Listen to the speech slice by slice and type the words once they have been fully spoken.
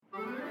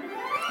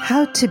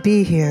How to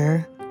Be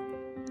Here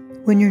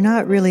When You're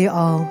Not Really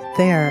All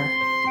There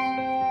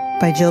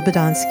by Jill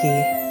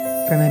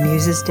Badonsky from A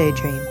Muse's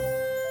Daydream.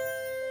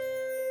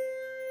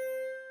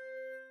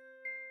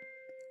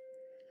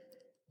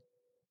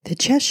 The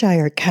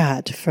Cheshire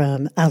Cat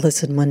from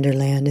Alice in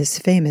Wonderland is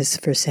famous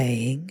for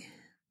saying,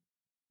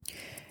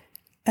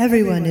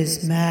 "Everyone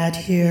is mad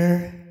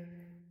here.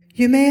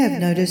 You may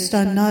have noticed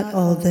I'm not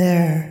all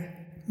there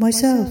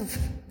myself."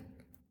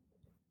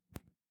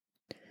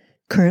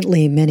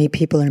 Currently, many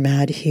people are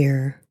mad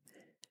here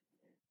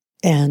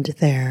and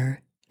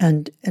there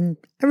and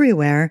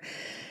everywhere,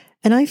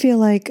 and I feel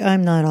like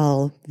I'm not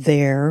all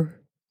there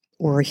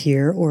or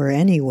here or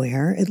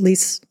anywhere, at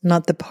least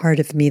not the part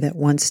of me that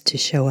wants to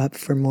show up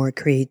for more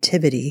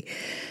creativity.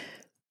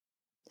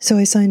 So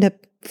I signed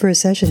up for a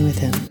session with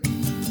him,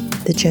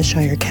 the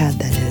Cheshire Cat,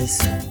 that is.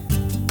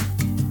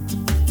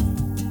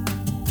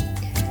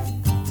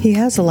 He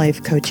has a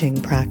life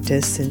coaching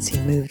practice since he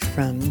moved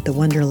from the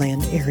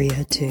Wonderland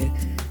area to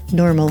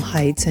Normal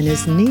Heights, and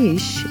his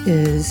niche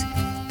is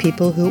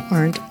people who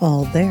aren't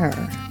all there.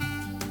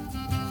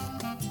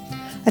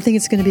 I think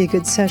it's going to be a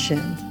good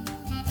session.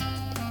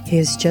 He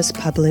has just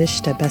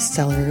published a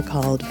bestseller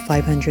called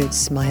 500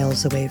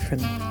 Miles Away from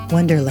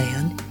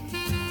Wonderland.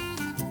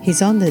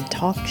 He's on the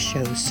talk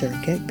show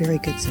circuit, very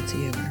good sense of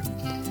humor,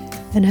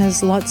 and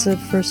has lots of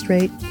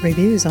first-rate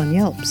reviews on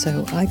Yelp,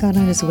 so I got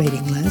on his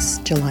waiting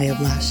list July of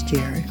last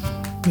year.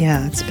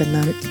 Yeah, it's been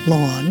that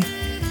long.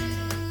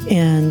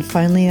 And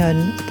finally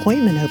an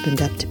appointment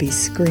opened up to be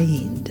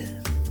screened.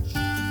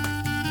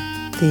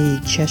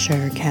 The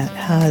Cheshire Cat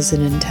has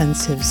an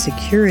intensive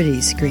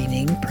security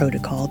screening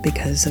protocol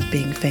because of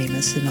being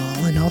famous and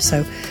all, and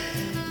also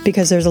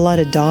because there's a lot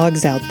of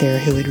dogs out there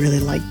who would really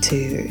like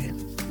to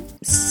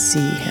see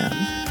him.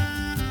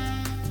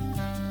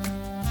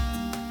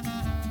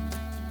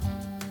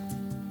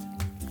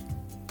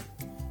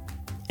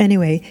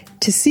 Anyway,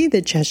 to see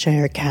the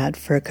Cheshire Cat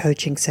for a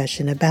coaching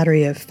session, a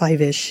battery of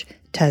 5-ish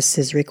tests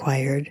is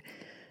required.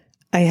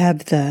 I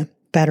have the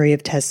battery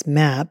of test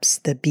maps,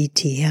 the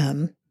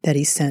BTM, that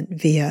he sent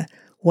via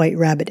White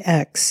Rabbit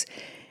X,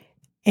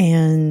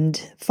 and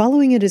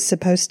following it is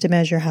supposed to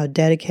measure how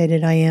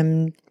dedicated I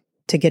am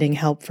to getting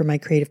help for my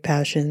creative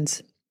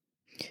passions,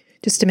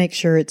 just to make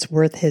sure it's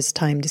worth his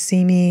time to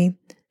see me.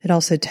 It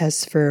also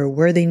tests for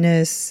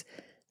worthiness,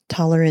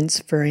 tolerance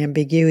for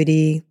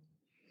ambiguity,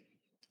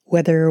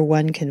 whether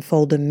one can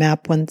fold a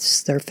map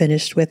once they're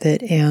finished with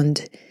it,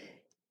 and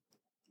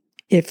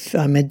if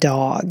I'm a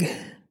dog.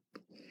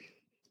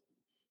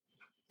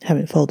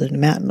 Haven't folded a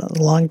map in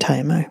a long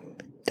time. I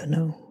don't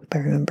know if I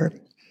remember.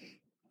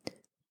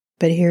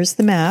 But here's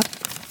the map.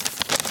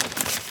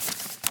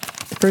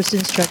 The first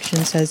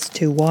instruction says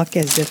to walk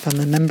as if I'm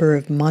a member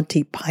of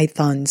Monty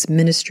Python's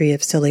Ministry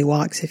of Silly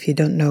Walks. If you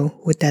don't know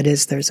what that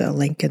is, there's a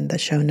link in the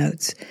show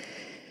notes.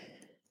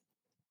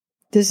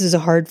 This is a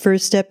hard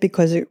first step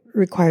because it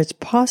requires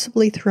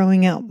possibly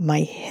throwing out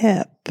my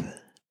hip,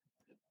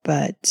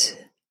 but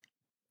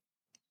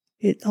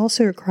it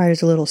also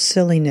requires a little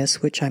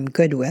silliness, which I'm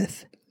good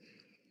with.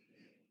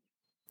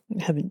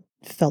 I haven't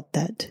felt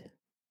that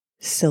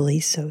silly,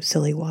 so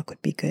silly walk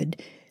would be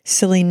good.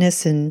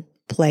 Silliness and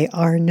play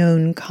are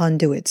known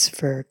conduits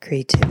for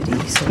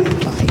creativity, so I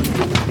find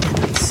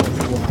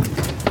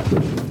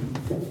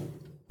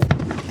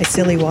and I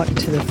silly walk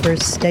to the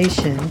first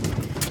station,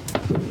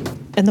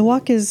 and the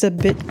walk is a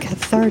bit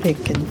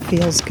cathartic and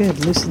feels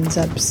good, loosens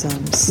up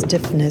some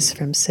stiffness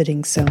from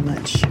sitting so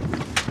much.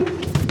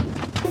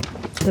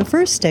 The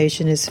first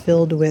station is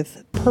filled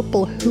with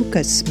purple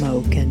hookah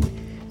smoke, and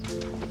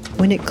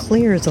when it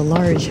clears, a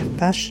large,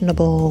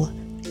 fashionable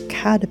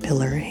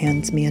caterpillar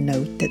hands me a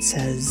note that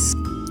says,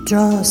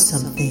 "Draw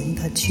something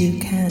that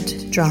you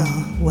can't draw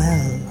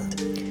well."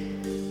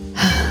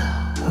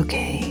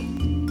 Okay.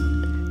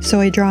 So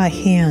I draw a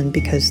hand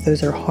because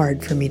those are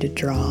hard for me to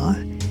draw,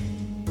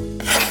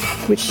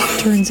 which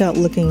turns out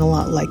looking a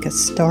lot like a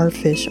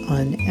starfish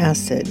on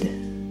acid.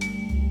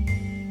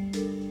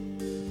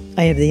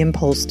 I have the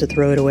impulse to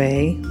throw it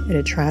away in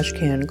a trash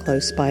can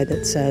close by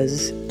that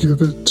says, "Give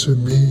it to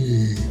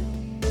me."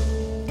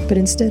 But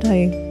instead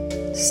I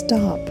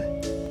stop,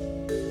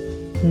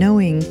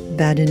 knowing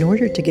that in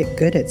order to get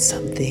good at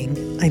something,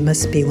 I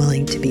must be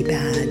willing to be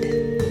bad.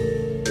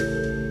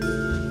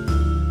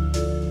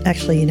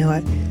 Actually, you know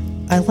what?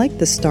 I like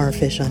the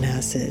starfish on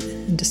acid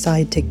and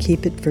decide to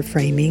keep it for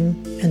framing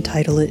and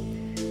title it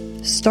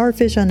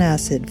Starfish on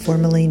Acid,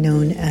 formerly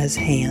known as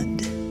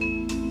Hand.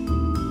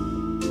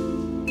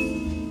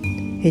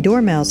 A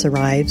dormouse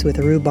arrives with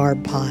a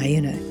rhubarb pie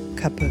and a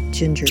cup of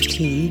ginger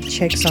tea,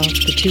 checks off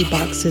the 2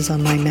 boxes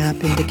on my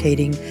map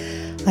indicating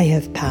I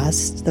have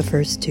passed the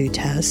first 2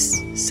 tests,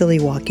 silly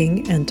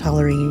walking and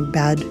tolerating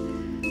bad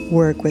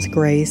work with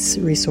grace,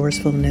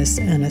 resourcefulness,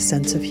 and a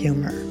sense of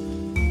humor.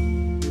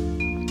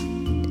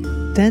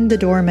 Then the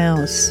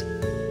dormouse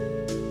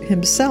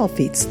himself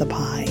eats the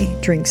pie,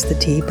 drinks the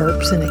tea,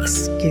 burps, and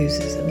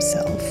excuses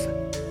himself.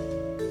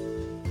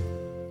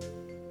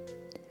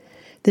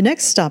 The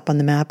next stop on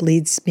the map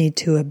leads me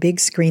to a big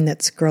screen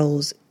that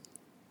scrolls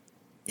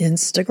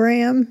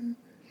Instagram.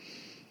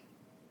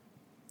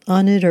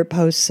 On it are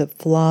posts of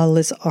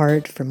flawless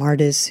art from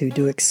artists who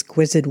do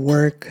exquisite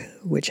work,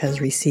 which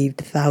has received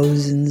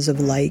thousands of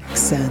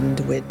likes and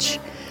which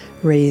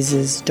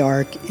raises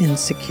dark,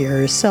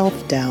 insecure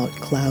self-doubt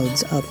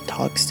clouds of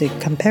toxic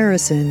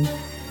comparison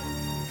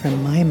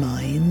from my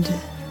mind.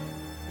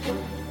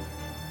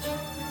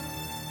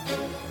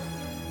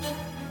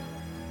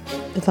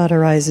 The thought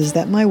arises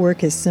that my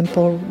work is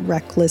simple,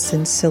 reckless,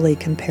 and silly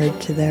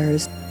compared to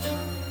theirs.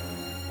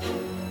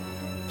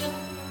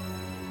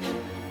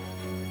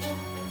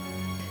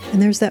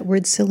 And there's that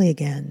word silly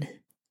again.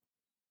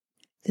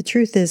 The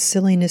truth is,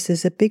 silliness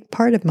is a big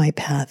part of my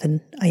path,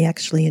 and I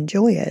actually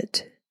enjoy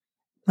it.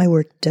 My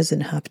work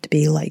doesn't have to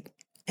be like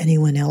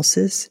anyone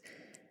else's.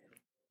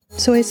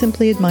 So I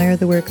simply admire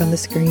the work on the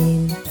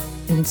screen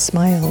and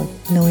smile,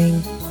 knowing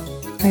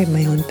I have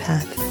my own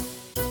path.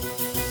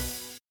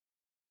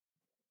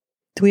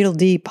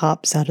 Tweedledee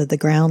pops out of the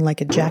ground like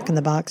a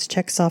jack-in-the-box,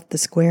 checks off the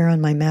square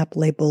on my map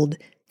labeled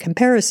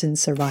Comparison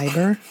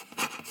Survivor,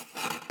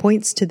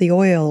 points to the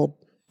oil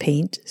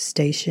paint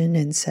station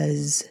and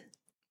says,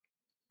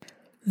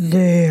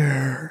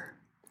 "There."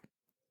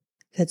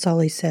 That's all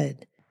he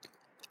said.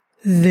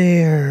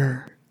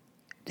 There.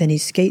 Then he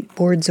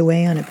skateboards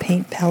away on a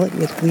paint palette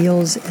with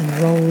wheels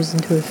and rolls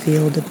into a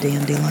field of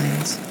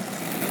dandelions.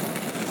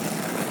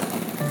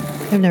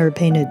 I've never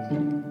painted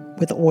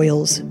with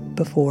oils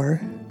before.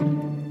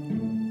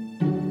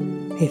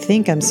 I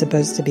think I'm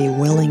supposed to be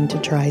willing to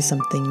try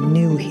something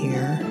new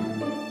here,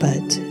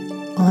 but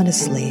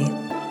honestly,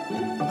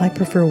 I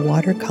prefer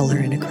watercolor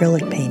and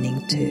acrylic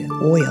painting to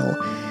oil,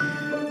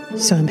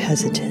 so I'm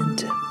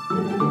hesitant,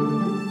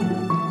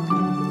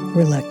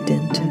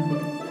 reluctant,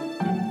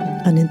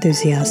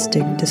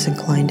 unenthusiastic,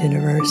 disinclined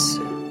introverse.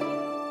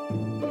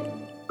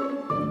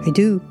 I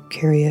do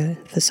carry a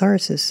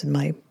thesaurus in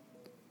my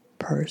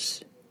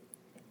purse.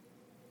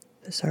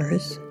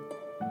 Thesaurus?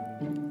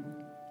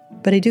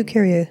 But I do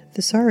carry a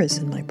thesaurus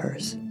in my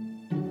purse.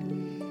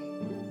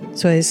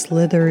 So I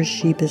slither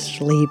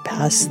sheepishly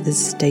past this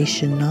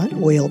station, not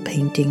oil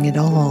painting at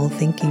all,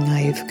 thinking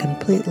I've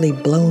completely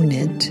blown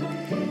it.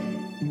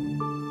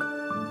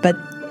 But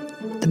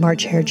the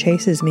March Hare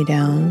chases me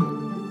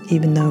down,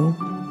 even though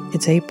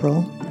it's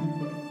April,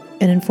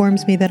 and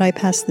informs me that I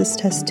passed this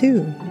test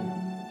too.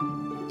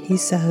 He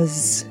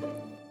says,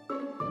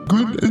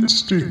 "Good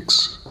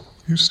instincts.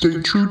 You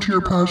stayed true to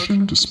your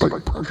passion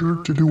despite pressure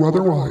to do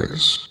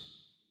otherwise."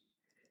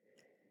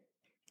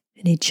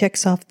 And he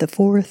checks off the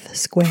fourth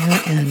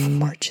square and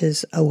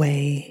marches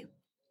away.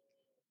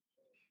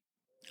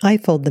 I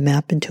fold the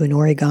map into an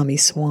origami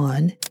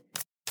swan.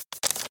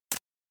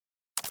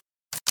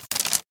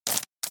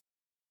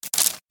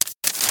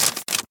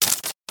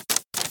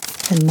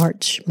 And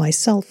march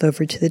myself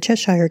over to the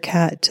Cheshire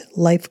Cat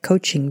life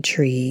coaching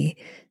tree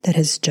that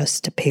has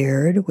just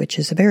appeared, which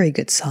is a very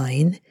good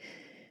sign,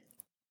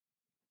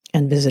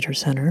 and visitor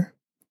center.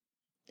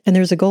 And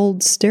there's a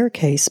gold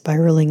staircase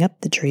spiraling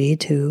up the tree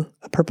to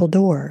a purple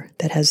door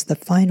that has the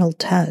final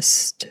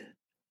test,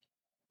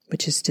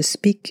 which is to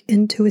speak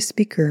into a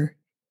speaker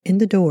in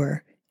the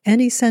door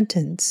any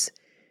sentence,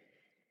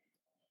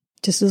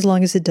 just as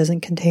long as it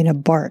doesn't contain a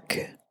bark.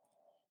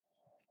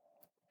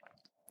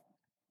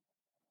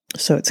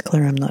 So it's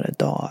clear I'm not a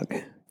dog.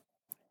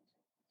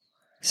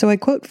 So I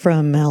quote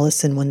from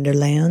Alice in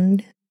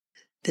Wonderland.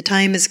 "The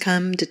time has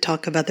come to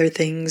talk of other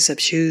things, of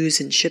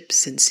shoes and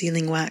ships and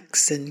sealing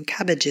wax and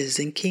cabbages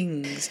and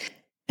kings."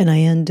 And I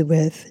end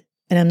with,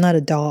 "And I'm not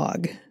a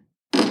dog."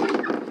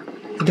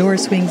 The door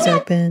swings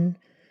open,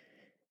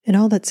 and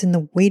all that's in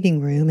the waiting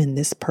room in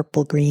this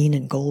purple, green,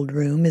 and gold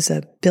room is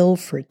a bill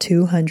for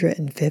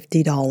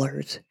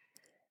 $250.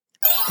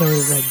 There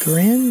is a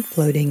grin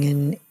floating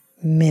in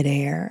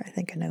midair. I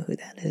think I know who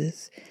that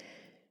is.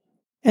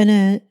 And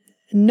a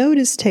note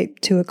is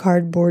taped to a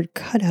cardboard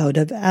cutout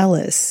of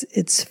Alice.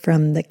 It's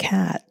from the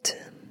cat.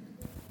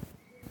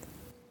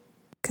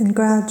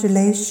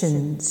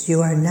 "Congratulations, you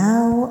are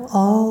now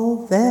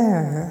all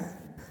there.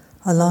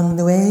 Along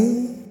the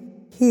way,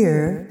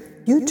 here,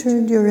 you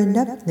turned your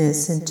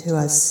ineptness into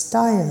a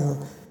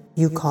style.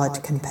 You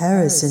caught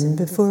comparison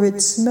before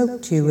it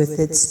smoked you with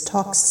its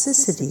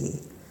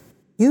toxicity.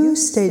 You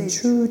stayed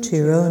true to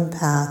your own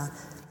path,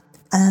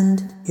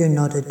 and you're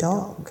not a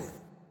dog.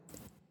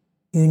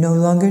 You no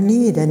longer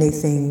need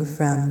anything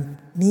from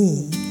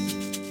me."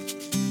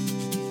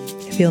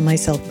 I feel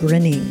myself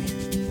grinning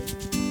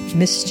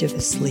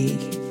mischievously.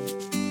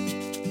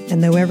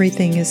 And though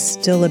everything is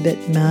still a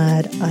bit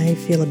mad, I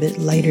feel a bit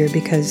lighter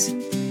because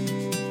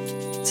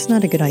it's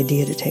not a good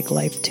idea to take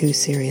life too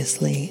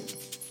seriously.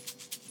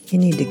 You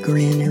need to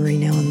grin every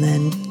now and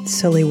then,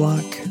 silly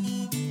walk,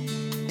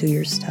 do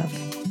your stuff.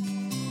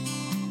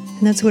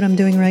 And that's what I'm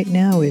doing right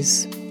now,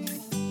 is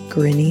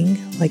grinning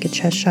like a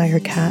Cheshire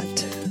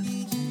cat.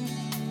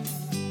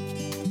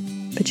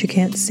 But you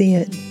can't see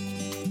it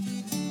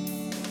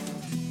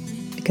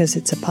because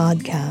it's a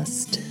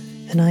podcast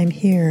and I'm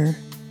here,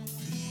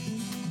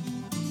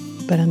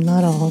 but I'm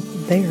not all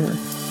there.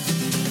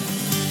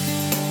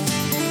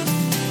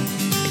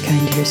 The kind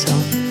kind to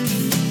yourself.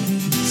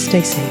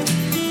 Stay safe.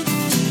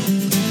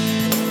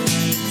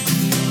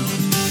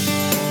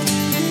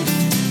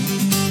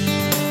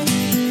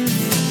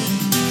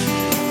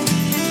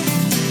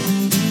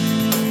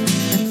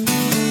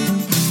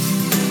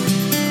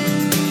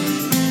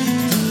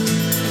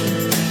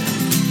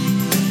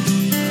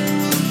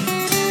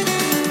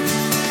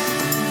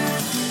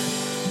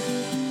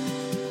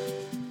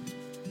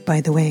 By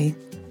the way,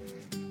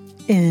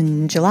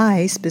 in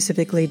July,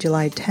 specifically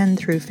July 10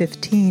 through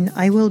 15,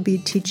 I will be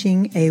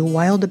teaching a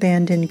Wild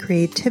Abandon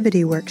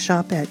Creativity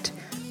Workshop at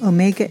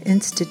Omega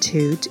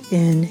Institute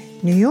in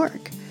New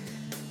York.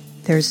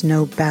 There's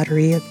no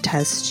battery of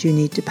tests you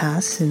need to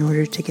pass in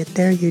order to get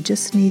there. You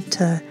just need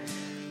to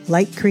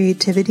like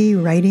creativity,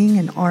 writing,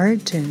 and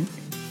art, and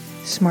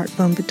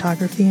smartphone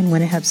photography, and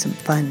want to have some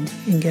fun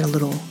and get a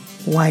little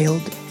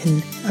wild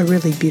in a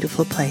really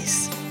beautiful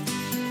place.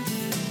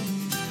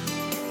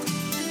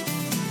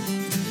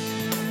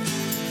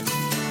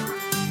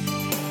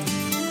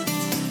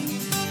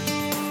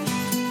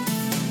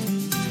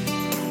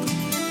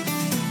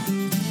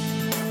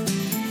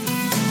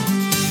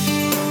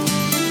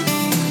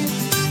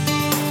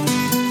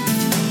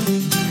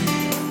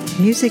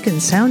 Music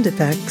and sound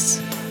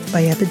effects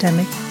by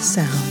Epidemic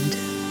Sound.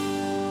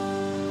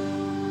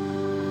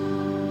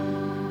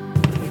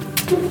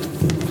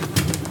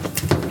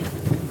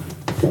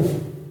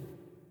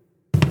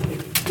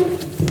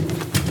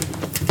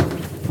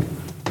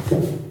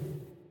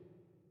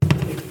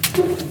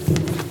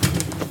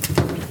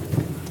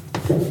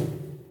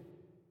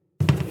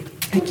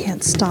 I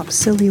can't stop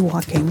silly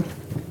walking.